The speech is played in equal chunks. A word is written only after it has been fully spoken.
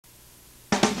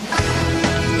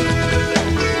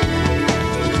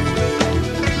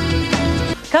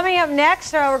up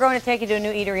next, we're going to take you to a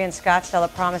new eatery in Scottsdale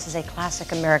that promises a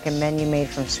classic American menu made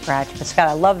from scratch. But Scott,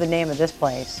 I love the name of this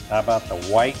place. How about the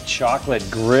white chocolate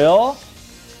grill?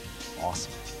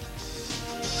 Awesome.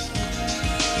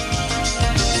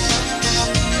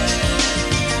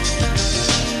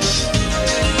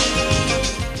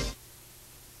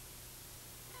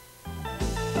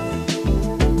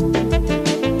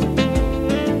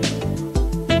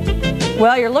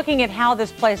 Well, you're looking at how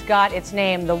this place got its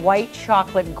name, the White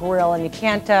Chocolate Grill, and you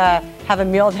can't have a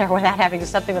meal there without having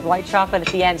something with white chocolate at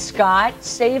the end. Scott,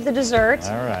 save the dessert.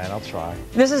 All right, I'll try.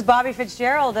 This is Bobby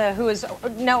Fitzgerald, who is,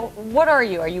 now, what are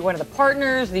you? Are you one of the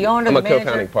partners, the owner, I'm the a manager?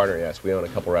 co-founding partner, yes. We own a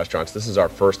couple restaurants. This is our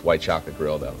first white chocolate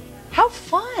grill, though. How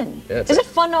fun. Yeah, is it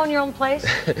fun to own your own place?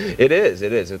 It is,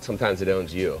 it is. Sometimes it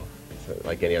owns you.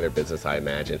 Like any other business, I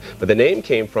imagine. But the name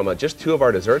came from just two of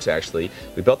our desserts, actually.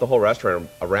 We built the whole restaurant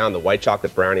around the white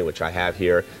chocolate brownie, which I have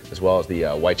here, as well as the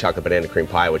white chocolate banana cream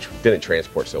pie, which didn't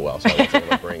transport so well, so I wasn't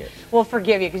able to bring it. We'll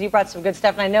forgive you, because you brought some good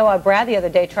stuff. And I know Brad the other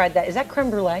day tried that. Is that creme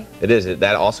brulee? It is.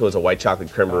 That also is a white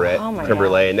chocolate creme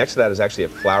brulee. And next to that is actually a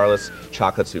flourless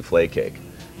chocolate souffle cake.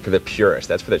 For the purist.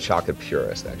 That's for the chocolate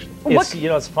purist, actually. You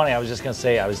know, it's funny. I was just going to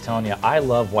say, I was telling you, I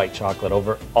love white chocolate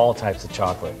over all types of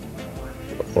chocolate.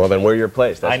 Well, then we're your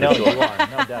place. That's I know you are.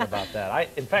 No doubt about that.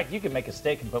 In fact, you could make a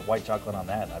steak and put white chocolate on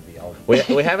that, and I'd be all.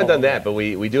 We haven't done that, but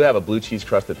we do have a blue cheese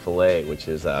crusted filet, which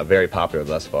is very popular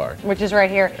thus far. Which is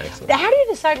right here. Excellent. How do you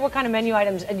decide what kind of menu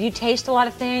items? Do you taste a lot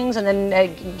of things and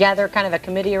then gather kind of a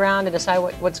committee around to decide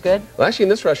what's good? Well, actually, in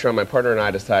this restaurant, my partner and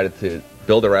I decided to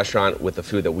build a restaurant with the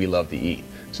food that we love to eat.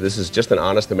 So this is just an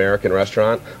honest American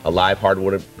restaurant, a live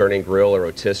hardwood burning grill or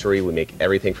rotisserie. We make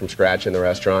everything from scratch in the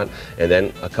restaurant, and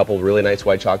then a couple really nice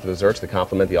white chocolate desserts to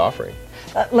complement the offering.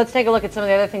 Let's take a look at some of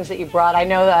the other things that you brought. I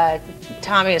know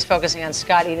Tommy is focusing on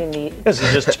Scott eating the... This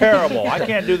is just terrible. I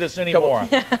can't do this anymore.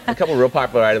 A couple real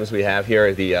popular items we have here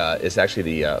is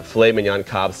actually the filet mignon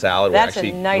Cobb salad. That's a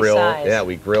nice size. Yeah,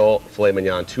 we grill filet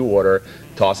mignon to order,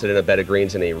 toss it in a bed of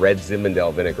greens in a red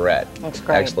Zinfandel vinaigrette. Looks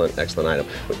great. Excellent, excellent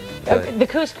item. The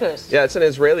couscous. Yeah, it's an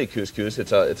Israeli couscous.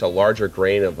 It's a larger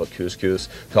grain of a couscous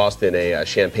tossed in a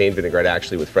champagne vinaigrette,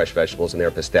 actually, with fresh vegetables in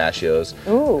there, pistachios.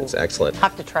 Ooh. It's excellent.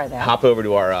 Have to try that. Hop over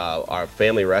to our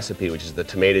family recipe, which is the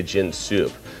tomato gin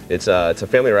soup. It's a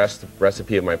family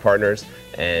recipe of my partners,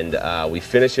 and we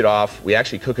finish it off. We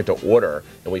actually cook it to order,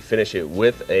 and we finish it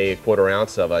with a 1/4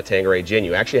 ounce of Tanqueray gin.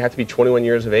 You actually have to be 21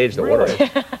 years of age to order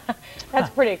it.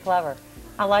 That's pretty clever.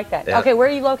 I like that. Yeah. Okay, where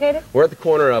are you located? We're at the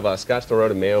corner of Scottsdale Road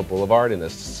and Mayo Boulevard in the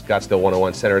Scottsdale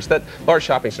 101 Center. It's that large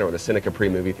shopping center where the Cine Capri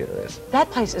movie theater is.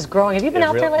 That place is growing. Have you been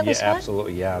out there lately, Yeah, Scott?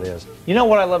 absolutely. Yeah, it is. You know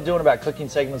what I love doing about cooking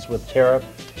segments with Tara?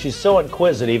 She's so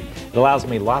inquisitive. It allows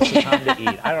me lots of time to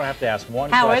eat. I don't have to ask one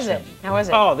question. How is it? How is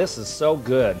it? Oh, this is so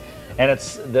good. And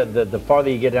it's the farther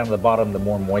you get down to the bottom, the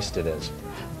more moist it is.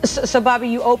 So, Bobby,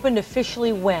 you opened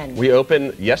officially when? We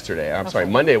opened yesterday. Sorry,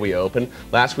 Monday we opened.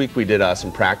 Last week we did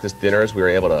some practice dinners. We were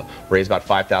able to raise about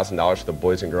 $5,000 for the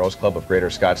Boys and Girls Club of Greater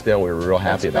Scottsdale. We were real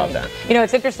happy about that. You know,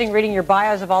 it's interesting reading your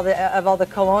bios of all the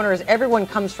co-owners. Everyone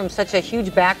comes from such a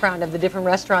huge background of the different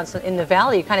restaurants in the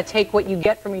Valley. You kind of take what you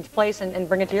get from each place and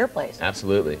bring it to your place.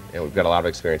 Absolutely. And we've got a lot of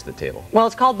experience at the table. Well,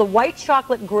 it's called the White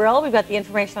Chocolate Grill. We've got the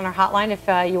information on our hotline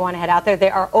if you want to head out there.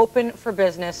 They are open for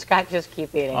business. Scott, just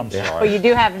keep eating. I'm sorry. But you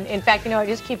do have, in fact, you know,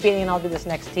 just keep eating and I'll do this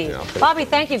next to you. Bobby,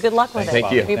 thank you. Good luck with it.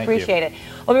 Thank you. We appreciate it.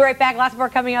 We'll be right back. Lots more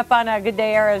coming up on Good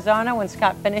Day Arizona when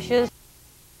Scott finishes.